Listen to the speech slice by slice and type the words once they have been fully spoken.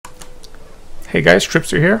Hey guys,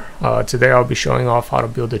 Tripster here. Today I'll be showing off how to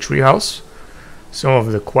build a treehouse. Some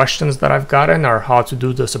of the questions that I've gotten are how to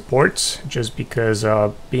do the supports, just because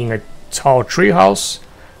being a tall treehouse,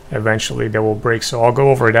 eventually they will break, so I'll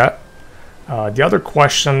go over that. The other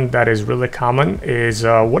question that is really common is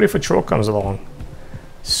what if a troll comes along?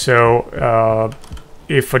 So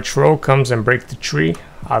if a troll comes and breaks the tree,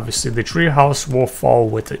 obviously the treehouse will fall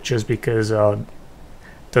with it, just because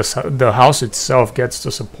the house itself gets the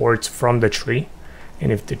supports from the tree,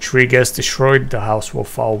 and if the tree gets destroyed, the house will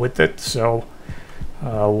fall with it. So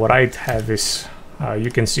what I have is you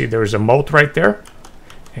can see there's a moat right there,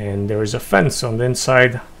 and there's a fence on the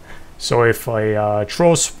inside. So if a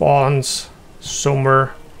troll spawns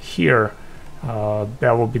somewhere here,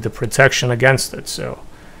 that will be the protection against it. So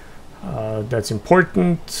that's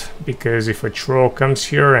important, because if a troll comes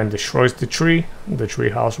here and destroys the tree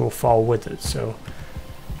house will fall with it. So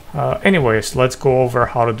anyways, let's go over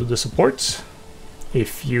how to do the supports.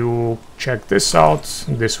 If you check this out,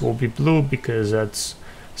 this will be blue because that's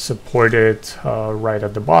supported right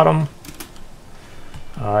at the bottom.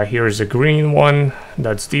 Here's a green one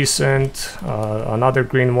that's decent, another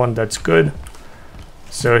green one that's good.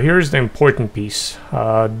 So here's the important piece.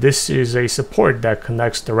 This is a support that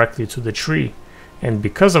connects directly to the tree, and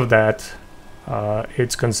because of that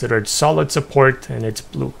it's considered solid support and it's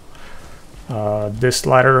blue. This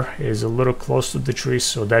ladder is a little close to the tree,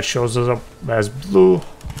 so that shows us up as blue.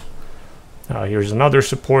 Here's another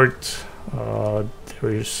support.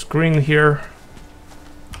 There's green here.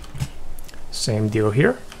 Same deal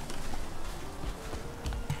here.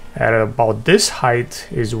 At about this height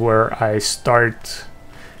is where I start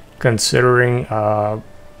considering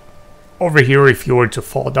over here, if you were to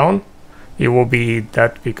fall down, it will be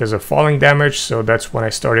that because of falling damage. So that's when I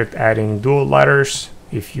started adding dual ladders.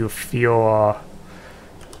 If you feel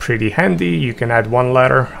pretty handy, you can add one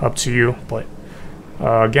ladder, up to you. But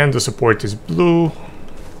again, the support is blue.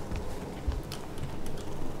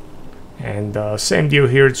 And same deal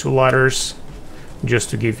here, 2 ladders, just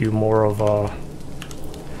to give you more of a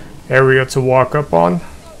area to walk up on.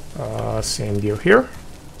 Same deal here.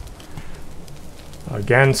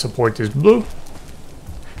 Again, support is blue.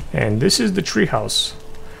 And this is the treehouse.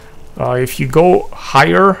 If you go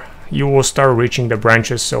higher, you will start reaching the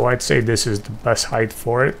branches, so I'd say this is the best height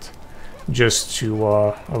for it, just to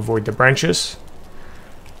avoid the branches.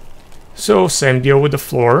 So same deal with the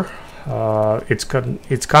floor. It's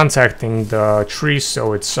contacting the tree,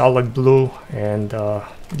 so it's solid blue, and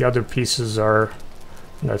the other pieces are,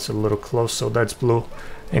 that's a little close, so that's blue,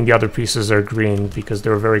 and the other pieces are green because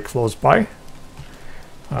they're very close by.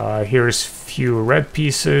 Here's few red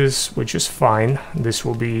pieces, which is fine. This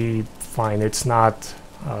will be fine. It's not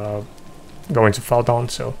going to fall down.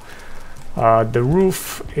 So the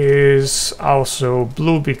roof is also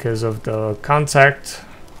blue because of the contact.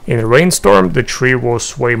 In a rainstorm, the tree will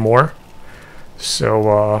sway more,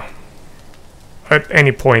 so at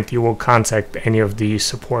any point you will contact any of these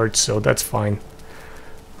supports, so that's fine.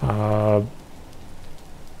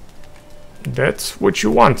 That's what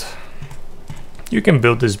you want. You can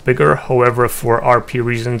build this bigger, however, for RP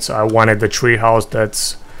reasons, I wanted the treehouse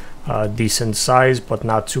that's decent size but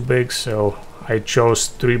not too big, so I chose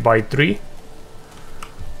 3 by 3.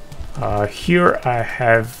 Here I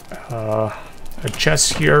have a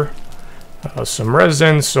chest here, some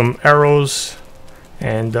resin, some arrows,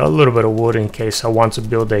 and a little bit of wood in case I want to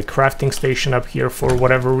build a crafting station up here for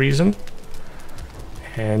whatever reason.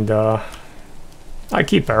 And I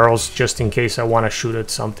keep arrows just in case I want to shoot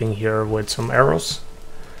at something here with some arrows.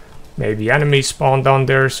 Maybe enemies spawn down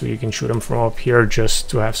there, so you can shoot them from up here just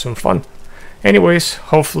to have some fun. Anyways,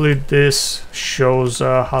 hopefully this shows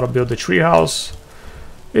how to build a treehouse.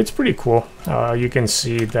 It's pretty cool. You can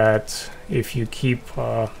see that if you keep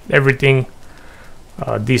everything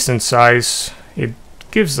decent size, it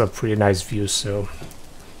gives a pretty nice view. So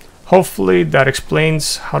hopefully that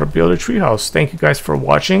explains how to build a treehouse. Thank you guys for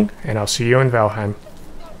watching, and I'll see you in Valheim.